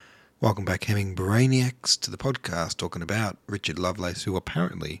Welcome back, Hemming Brainiacs, to the podcast talking about Richard Lovelace, who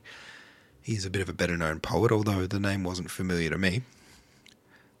apparently he's a bit of a better-known poet, although the name wasn't familiar to me.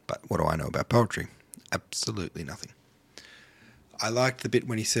 But what do I know about poetry? Absolutely nothing. I liked the bit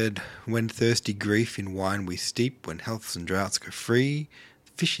when he said, "When thirsty grief in wine we steep, when healths and droughts go free,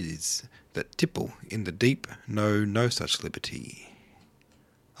 fishes that tipple in the deep know no such liberty."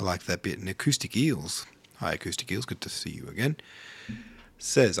 I liked that bit in Acoustic Eels. Hi, Acoustic Eels, good to see you again.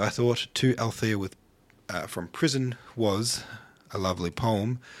 Says, "I thought To Althea from Prison was a lovely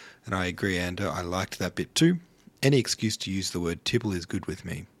poem, and I agree, Ander, I liked that bit too. Any excuse to use the word tipple is good with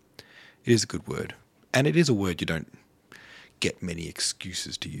me. It is a good word, and it is a word you don't get many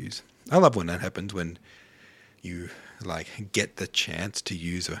excuses to use. I love when that happens, when you get the chance to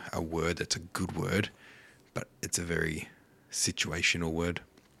use a word that's a good word, but it's a very situational word.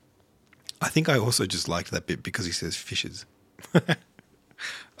 I think I also just liked that bit because he says fishes.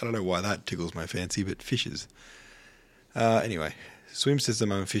 I don't know why that tickles my fancy, but fishes. Anyway, Swim says the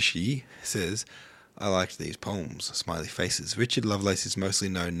moment fishy says, "I liked these poems, smiley faces. Richard Lovelace is mostly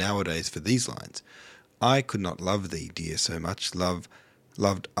known nowadays for these lines. I could not love thee, dear, so much. Loved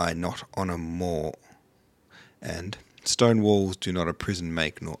I not honour more. And stone walls do not a prison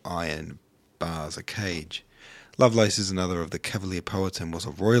make, nor iron bars a cage." Lovelace is another of the Cavalier poets and was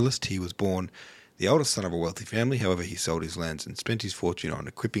a royalist. He was born the eldest son of a wealthy family. However, he sold his lands and spent his fortune on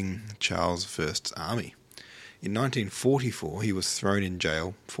equipping Charles I's army. In 1944, he was thrown in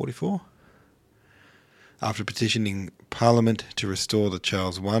jail. 44? After petitioning Parliament to restore the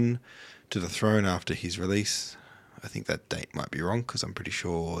Charles I to the throne after his release. I think that date might be wrong because I'm pretty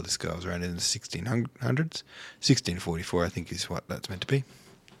sure this guy was around in the 1600s. 1644, I think, is what that's meant to be.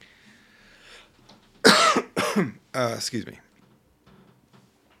 Excuse me.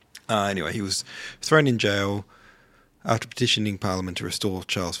 Anyway, he was thrown in jail after petitioning Parliament to restore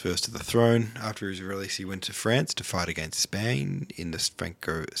Charles I to the throne. After his release, he went to France to fight against Spain in the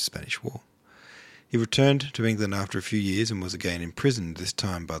Franco-Spanish War. He returned to England after a few years and was again imprisoned, this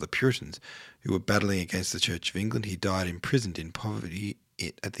time by the Puritans, who were battling against the Church of England. He died imprisoned in poverty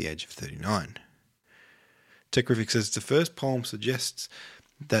at the age of 39. Techrific says, the first poem suggests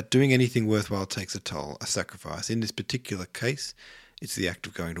that doing anything worthwhile takes a toll, a sacrifice. In this particular case, it's the act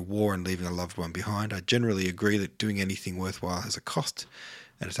of going to war and leaving a loved one behind. I generally agree that doing anything worthwhile has a cost,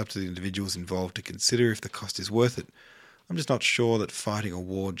 and it's up to the individuals involved to consider if the cost is worth it. I'm just not sure that fighting a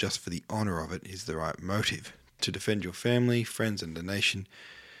war just for the honour of it is the right motive. To defend your family, friends and the nation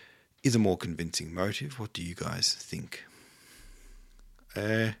is a more convincing motive. What do you guys think?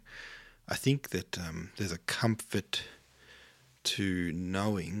 I think that there's a comfort to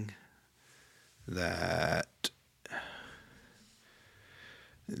knowing that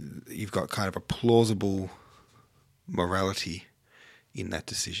you've got kind of a plausible morality in that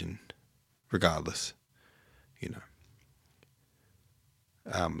decision, regardless,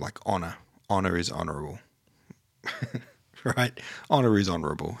 like honour. Honour is honourable, right? Honour is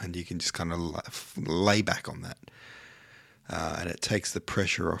honourable, and you can just kind of lay back on that. And it takes the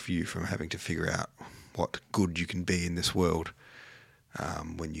pressure off you from having to figure out what good you can be in this world,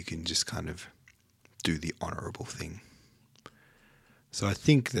 when you can just kind of do the honourable thing. So I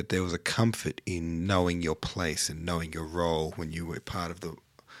think that there was a comfort in knowing your place and knowing your role when you were part of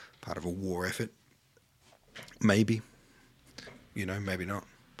a war effort. Maybe, maybe not.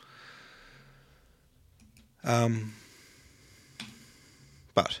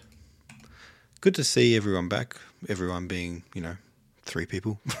 But good to see everyone back. Everyone being, 3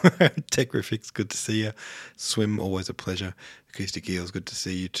 people. Techrific's good to see you. Swim, always a pleasure. Acoustic Eels, good to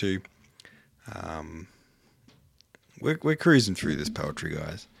see you too. We're cruising through this poetry,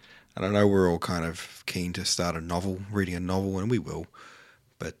 guys. And I know we're all kind of keen to start reading a novel, and we will.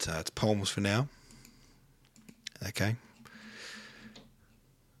 But it's poems for now. Okay.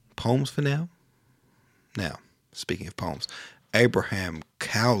 Poems for now? Now, speaking of poems, Abraham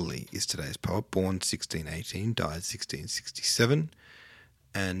Cowley is today's poet, born 1618, died 1667.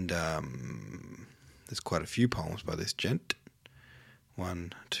 And there's quite a few poems by this gent.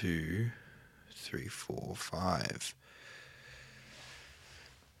 1, 2, 3, 4, 5.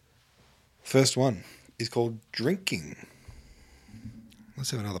 First one is called Drinking.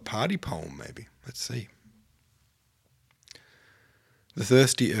 Let's have another party poem, maybe. Let's see. The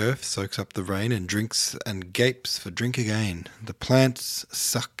thirsty earth soaks up the rain and drinks and gapes for drink again. The plants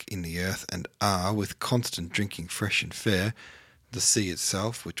suck in the earth and are, with constant drinking fresh and fair. The sea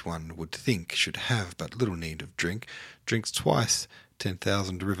itself, which one would think should have but little need of drink, drinks twice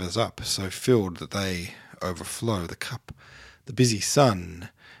 10,000 rivers up, so filled that they overflow the cup. The busy sun,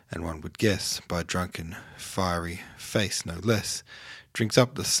 and one would guess, by drunken, fiery face no less, drinks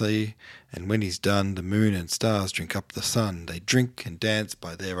up the sea, and when he's done, the moon and stars drink up the sun. They drink and dance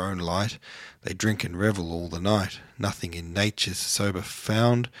by their own light, they drink and revel all the night. Nothing in nature's sober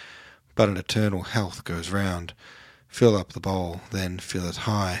found, but an eternal health goes round. Fill up the bowl, then fill it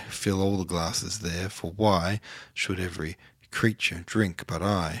high, fill all the glasses there, for why should every creature drink but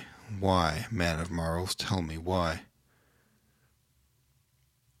I? Why, man of morals, tell me why?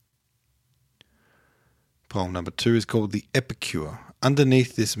 Poem number 2 is called The Epicure.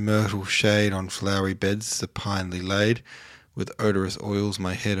 Underneath this myrtle shade on flowery beds supinely laid, with odorous oils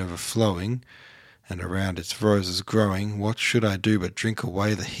my head overflowing, and around its roses growing, what should I do but drink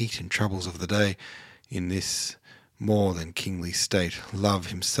away the heat and troubles of the day? In this more than kingly state, love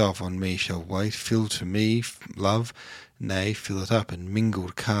himself on me shall wait. Fill to me, love, nay, fill it up, and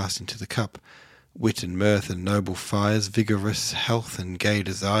mingled cast into the cup wit and mirth and noble fires, vigorous health and gay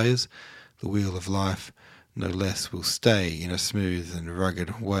desires. The wheel of life no less will stay in a smooth and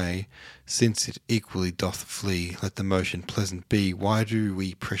rugged way, since it equally doth flee. Let the motion pleasant be. Why do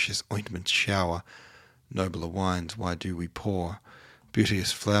we precious ointments shower? Nobler wines why do we pour?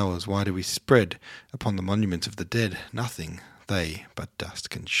 Beauteous flowers why do we spread upon the monuments of the dead? Nothing they but dust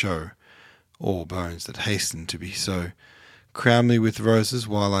can show, all bones that hasten to be so. Crown me with roses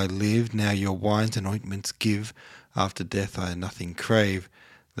while I live, now your wines and ointments give. After death I nothing crave,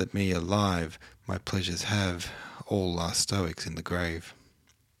 let me alive my pleasures have, all are stoics in the grave.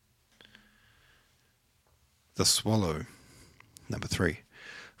 The Swallow. Number 3.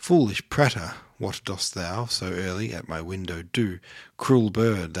 Foolish prater, what dost thou so early at my window do? Cruel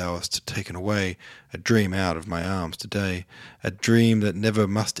bird, thou hast taken away a dream out of my arms today, a dream that never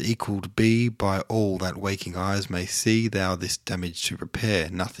must equalled be by all that waking eyes may see. Thou this damage to repair,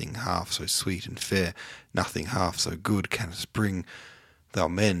 nothing half so sweet and fair, nothing half so good canst bring. Thou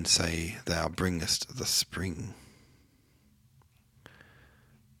men say thou bringest the spring.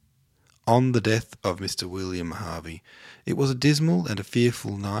 On the death of Mr. William Harvey. It was a dismal and a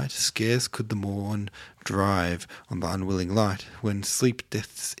fearful night, scarce could the morn drive on the unwilling light, when sleep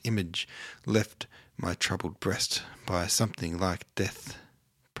death's image left my troubled breast, by something like a death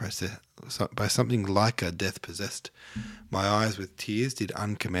possessed. My eyes with tears did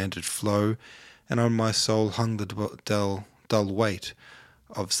uncommanded flow, and on my soul hung the dull weight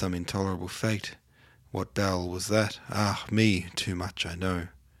of some intolerable fate. What bell was that? Ah, me, too much I know.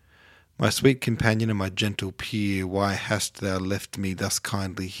 My sweet companion and my gentle peer, why hast thou left me thus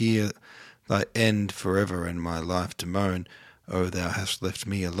kindly here, thy end forever and my life to moan? Oh, thou hast left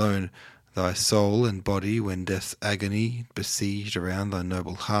me alone, thy soul and body, when death's agony besieged around thy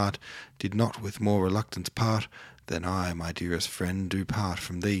noble heart, did not with more reluctance part than I, my dearest friend, do part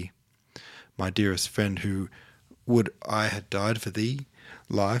from thee. My dearest friend, who would I had died for thee?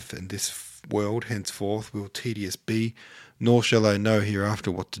 Life and this world henceforth will tedious be, nor shall I know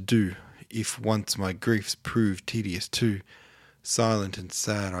hereafter what to do, if once my griefs prove tedious too. Silent and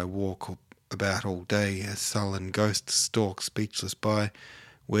sad I walk about all day, as sullen ghosts stalk speechless by,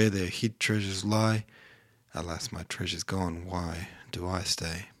 where their hid treasures lie. Alas, my treasure's gone, why do I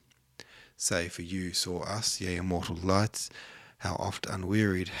stay? Say, for you saw us, ye immortal lights, how oft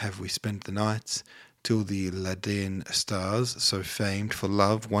unwearied have we spent the nights, till the Ladean stars, so famed for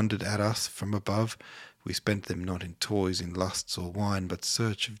love, wondered at us from above. We spent them not in toys, in lusts or wine, but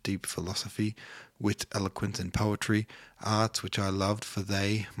search of deep philosophy, wit, eloquence, and poetry, arts which I loved, for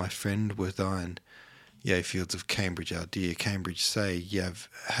they, my friend, were thine. Yea, fields of Cambridge, our dear Cambridge, say,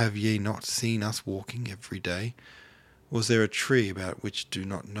 have ye not seen us walking every day? Was there a tree about which do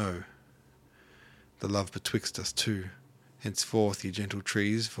not know the love betwixt us two? Henceforth, ye gentle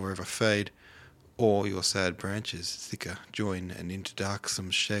trees, forever fade, or your sad branches thicker join, and into darksome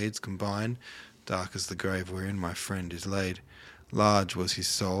shades combine, dark as the grave wherein my friend is laid. Large was his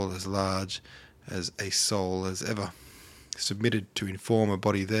soul, as large as a soul as ever, submitted to inform a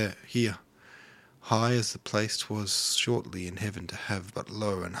body here. High as the place 'twas shortly in heaven to have, but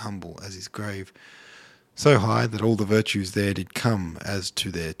low and humble as his grave. So high that all the virtues there did come, as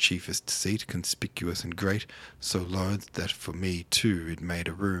to their chiefest seat, conspicuous and great, so low that for me too it made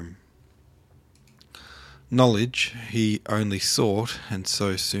a room. Knowledge he only sought, and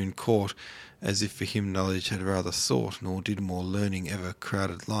so soon caught, as if for him knowledge had rather sought, nor did more learning ever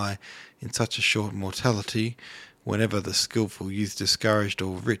crowded lie in such a short mortality. Whenever the skilful youth discouraged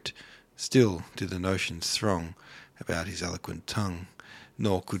all writ, still did the notions throng about his eloquent tongue,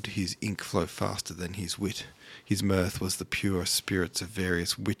 nor could his ink flow faster than his wit. His mirth was the pure spirits of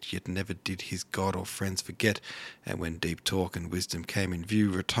various wit, yet never did his God or friends forget, and when deep talk and wisdom came in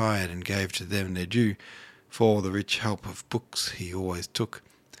view, retired and gave to them their due, for the rich help of books he always took.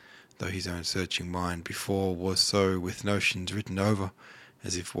 though his own searching mind before was so with notions written over,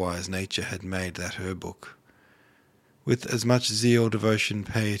 as if wise nature had made that her book. With as much zeal, devotion,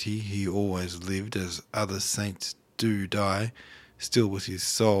 piety, he always lived as other saints do die, still with his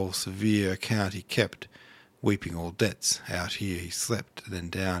soul severe account he kept, weeping all debts. Out here he slept, then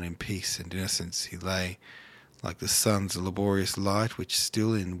down in peace and innocence he lay, like the sun's laborious light, which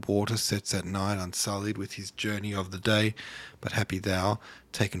still in water sets at night, unsullied with his journey of the day. But happy thou,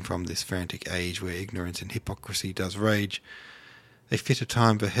 taken from this frantic age, where ignorance and hypocrisy does rage, a fitter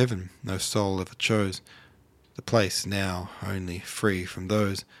time for heaven no soul ever chose, the place now only free from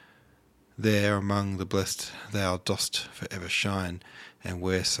those. There among the blessed thou dost for ever shine, and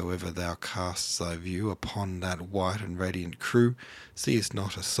wheresoever thou castest thy view upon that white and radiant crew, seest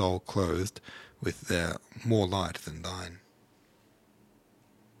not a soul clothed with their more light than thine.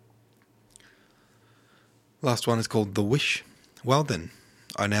 Last one is called The Wish. Well then,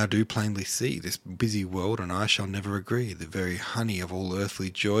 I now do plainly see this busy world, and I shall never agree. The very honey of all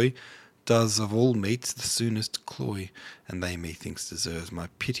earthly joy does of all meats the soonest cloy, and they methinks deserves my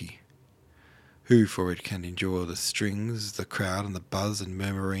pity. Who for it can endure the strings, the crowd, and the buzz and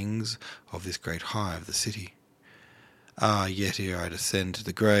murmurings of this great hive, the city? Ah, yet ere I descend to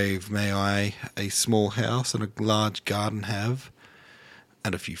the grave, may I a small house and a large garden have,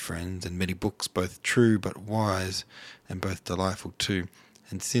 and a few friends, and many books, both true but wise, and both delightful too.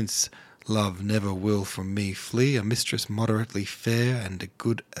 And since love never will from me flee, a mistress moderately fair, and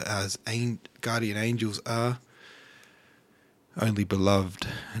good as guardian angels are, only beloved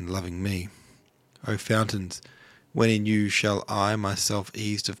and loving me. O fountains, when in you shall I myself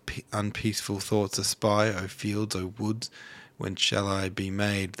eased of unpeaceful thoughts espy? O fields, O woods, when shall I be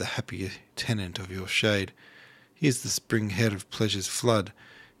made the happy tenant of your shade? Here's the spring head of pleasure's flood,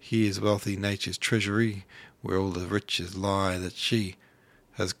 here's wealthy nature's treasury, where all the riches lie that she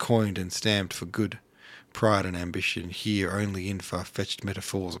has coined and stamped for good. Pride and ambition here only in far-fetched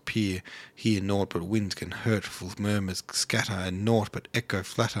metaphors appear. Here naught but winds can hurtful murmurs scatter, and naught but echo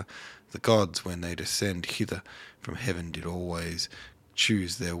flatter. The gods, when they descend hither from heaven, did always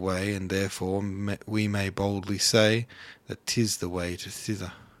choose their way, and therefore we may boldly say that 'tis the way to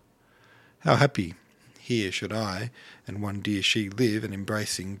thither. How happy here should I and one dear she live, and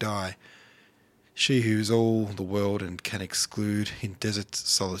embracing die, she who is all the world and can exclude in desert's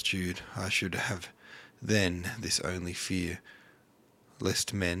solitude. I should have then this only fear,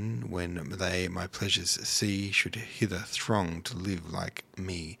 lest men, when they my pleasures see, should hither throng to live like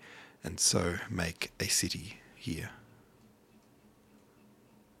me, and so make a city here.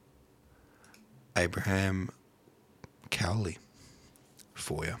 Abraham Cowley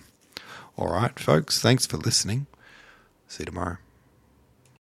for you. Alright folks, thanks for listening. See you tomorrow.